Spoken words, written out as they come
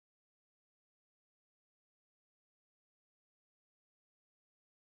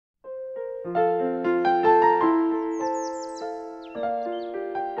I'm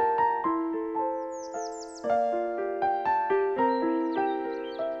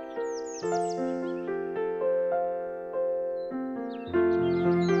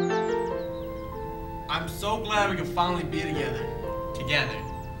so glad we can finally be together.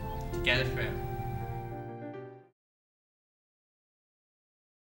 Together forever.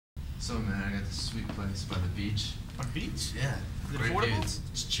 So man, I got this sweet place by the beach. Our beach? Yeah. Is it great affordable? views.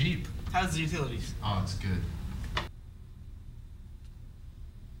 It's cheap. How's the utilities? Oh, it's good.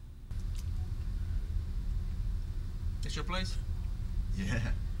 It's your place?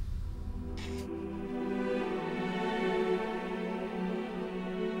 Yeah.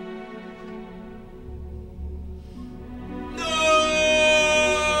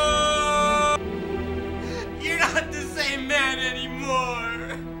 You're not the same man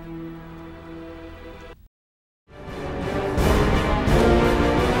anymore!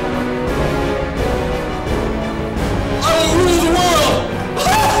 I will rule the world!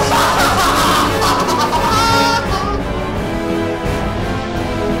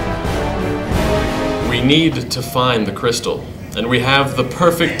 We need to find the crystal, and we have the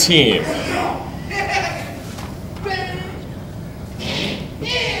perfect team.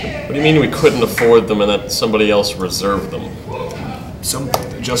 What do you mean we couldn't afford them and that somebody else reserved them? Some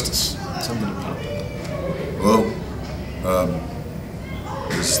justice, something about it. Well,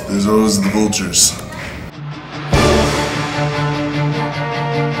 there's always the vultures.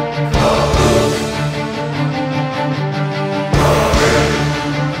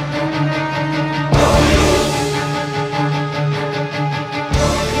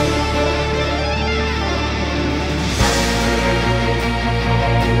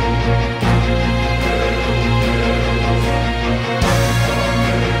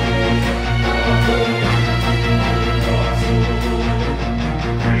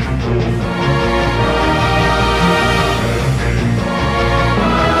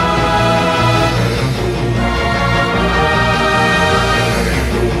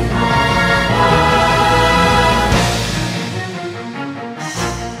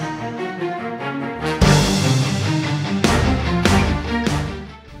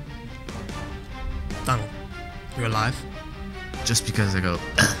 Donald, you're alive? Just because I go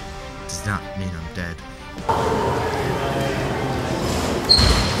does not mean I'm dead.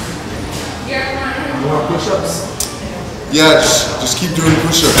 More push-ups? Yeah, just keep doing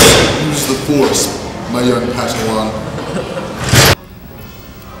push-ups. Use the force, my young Padawan.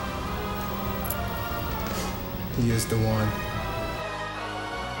 He is the one.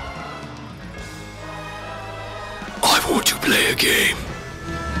 I want to play a game.